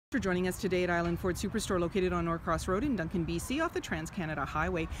For joining us today at Island Ford Superstore located on Norcross Road in Duncan, BC off the Trans-Canada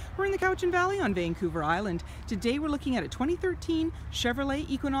Highway. We're in the Cowichan Valley on Vancouver Island. Today we're looking at a 2013 Chevrolet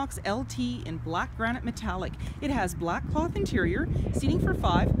Equinox LT in black granite metallic. It has black cloth interior, seating for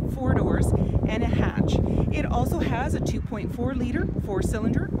 5, 4 doors, and a hatch. It also has a 2.4 liter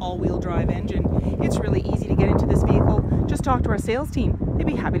 4-cylinder all-wheel drive engine. It's really easy to get into this vehicle. Just talk to our sales team. They'd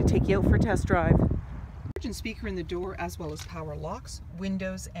be happy to take you out for a test drive. Speaker in the door, as well as power locks,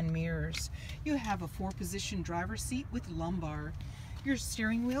 windows, and mirrors. You have a 4-position driver's seat with lumbar. Your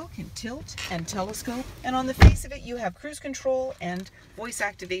steering wheel can tilt and telescope, and on the face of it you have cruise control and voice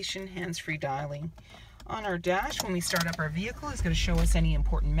activation hands-free dialing. On our dash, when we start up our vehicle, it's going to show us any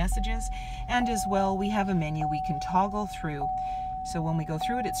important messages, and as well we have a menu we can toggle through. So when we go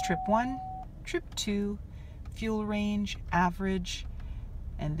through it, it's trip 1, trip 2, fuel range, average,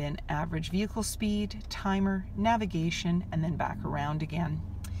 and then average vehicle speed, timer, navigation, and then back around again.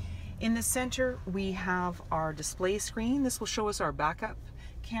 In the center, we have our display screen. This will show us our backup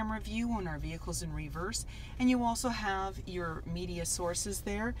camera view on our vehicles in reverse. And you also have your media sources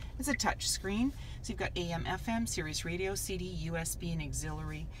there. It's a touch screen. So you've got AM, FM, Sirius radio, CD, USB, and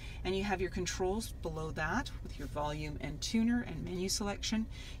auxiliary. And you have your controls below that with your volume and tuner and menu selection.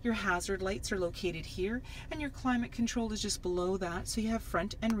 Your hazard lights are located here, and your climate control is just below that. So you have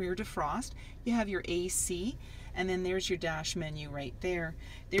front and rear defrost. You have your AC. And then there's your dash menu right there.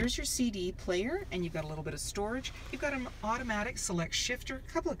 There's your CD player, and you've got a little bit of storage. You've got an automatic select shifter,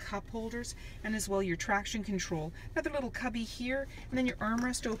 a couple of cup holders, and as well your traction control. Another little cubby here, and then your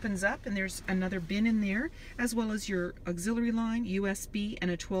armrest opens up, and there's another bin in there, as well as your auxiliary line, USB,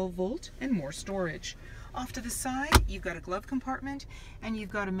 and a 12-volt, and more storage. Off to the side, you've got a glove compartment, and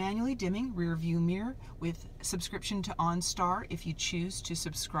you've got a manually dimming rear view mirror with subscription to OnStar if you choose to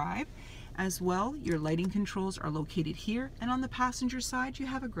subscribe. As well, your lighting controls are located here, and on the passenger side you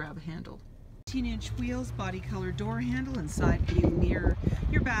have a grab handle. 18-inch wheels, body color door handle, and side view mirror.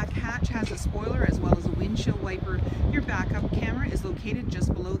 Your back hatch has a spoiler as well as a windshield wiper. Your backup camera is located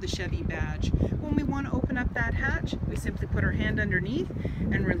just below the Chevy badge. When we want to open up that hatch, we simply put our hand underneath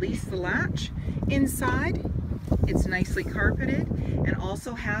and release the latch. Inside, it's nicely carpeted and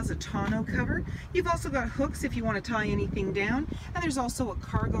also has a tonneau cover. You've also got hooks if you want to tie anything down, and there's also a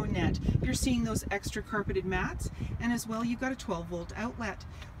cargo net. You're seeing those extra carpeted mats, and as well you've got a 12-volt outlet.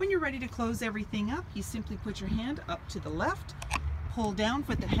 When you're ready to close everything up, you simply put your hand up to the left, pull down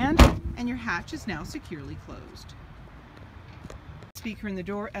with the handle, and your hatch is now securely closed. Speaker in the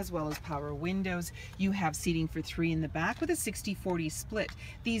door, as well as power windows. You have seating for 3 in the back with a 60-40 split.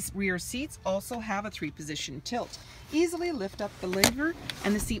 These rear seats also have a 3-position tilt. Easily lift up the lever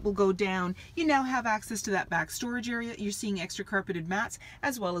and the seat will go down. You now have access to that back storage area. You're seeing extra carpeted mats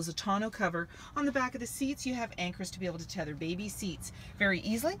as well as a tonneau cover. On the back of the seats you have anchors to be able to tether baby seats. Very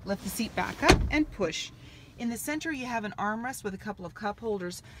easily lift the seat back up and push. In the center you have an armrest with a couple of cup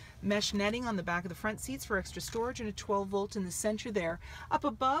holders, mesh netting on the back of the front seats for extra storage, and a 12-volt in the center there. Up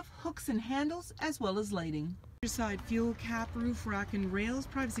above, hooks and handles as well as lighting. Side fuel cap, roof rack and rails,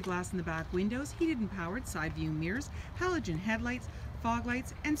 privacy glass in the back windows, heated and powered side view mirrors, halogen headlights, fog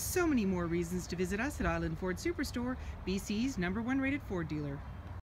lights, and so many more reasons to visit us at Island Ford Superstore, BC's #1 rated Ford dealer.